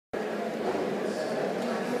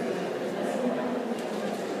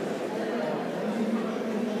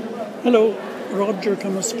Hello, Roger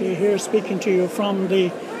Cummiskey here, speaking to you from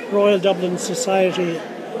the Royal Dublin Society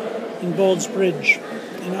in Ballsbridge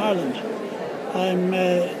in Ireland. I'm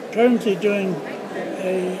currently doing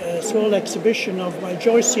a small exhibition of my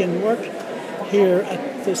Joycean work here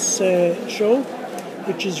at this show,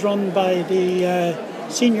 which is run by the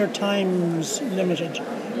SeniorTimes Limited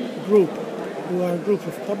group, who are a group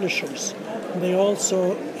of publishers. And they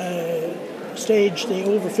also stage the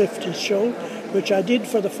Over 50s show, which I did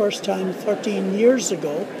for the first time 13 years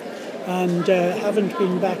ago and haven't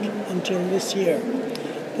been back until this year.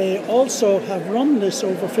 They also have run this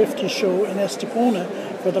Over 50 show in Estepona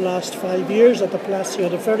for the last 5 years at the Palacio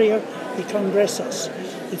de Feria y Congresos.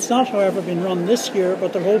 It's not, however, been run this year,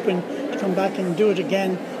 but they're hoping to come back and do it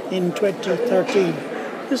again in 2013.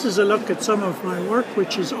 This is a look at some of my work,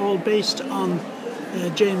 which is all based on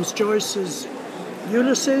James Joyce's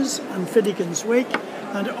Ulysses and Finnegan's Wake,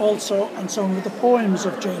 and also on some of the poems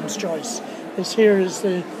of James Joyce. This here is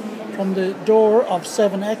from the door of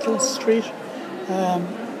 7 Eccles Street,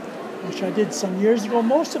 which I did some years ago.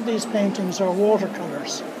 Most of these paintings are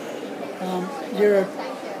watercolours. Here are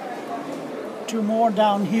 2 more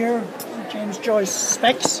down here, James Joyce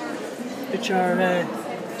specs, which are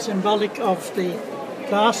symbolic of the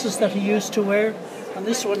glasses that he used to wear. And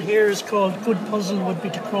this one here is called Good Puzzle Would Be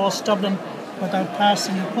to Cross Dublin Without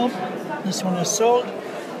Passing a Pub. This one is sold.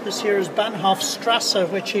 This here is Bahnhofstrasse,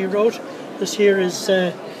 which he wrote. This here is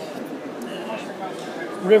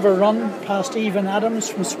River Run past Even Adams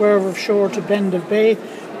from Swerve of Shore to Bend of Bay.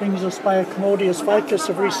 Brings us by a commodious vicus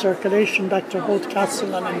of recirculation back to both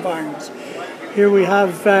Castle and Environs. Here we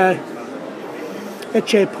have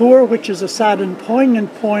Ecce Pur, which is a sad and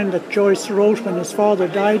poignant poem that Joyce wrote when his father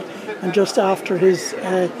died and just after his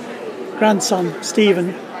grandson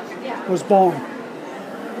Stephen was born.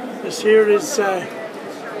 This here is the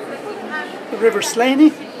River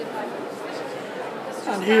Slaney,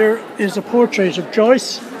 and here is a portrait of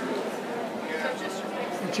Joyce,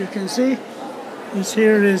 which you can see. This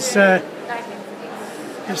here is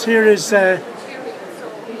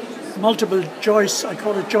multiple Joyce. I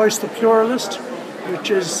call it Joyce the Pluralist,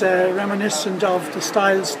 which is reminiscent of the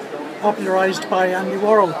styles popularised by Andy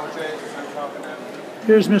Warhol.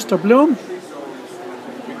 Here's Mr. Bloom.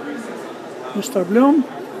 Mr. Bloom,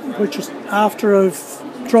 which is after a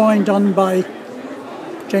drawing done by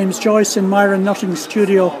James Joyce in Myron Nutting's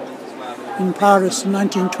studio in Paris in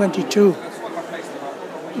 1922.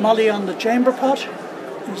 Molly on the Chamber Pot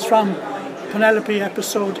is from Penelope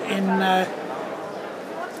episode in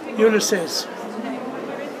Ulysses.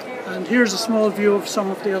 And here's a small view of some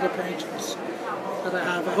of the other paintings that I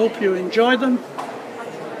have. I hope you enjoy them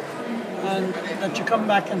and that you come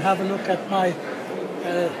back and have a look at my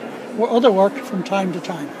other work from time to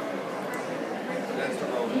time.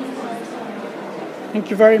 Thank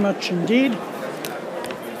you very much indeed.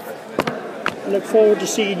 I look forward to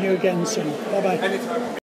seeing you again soon. Bye-bye.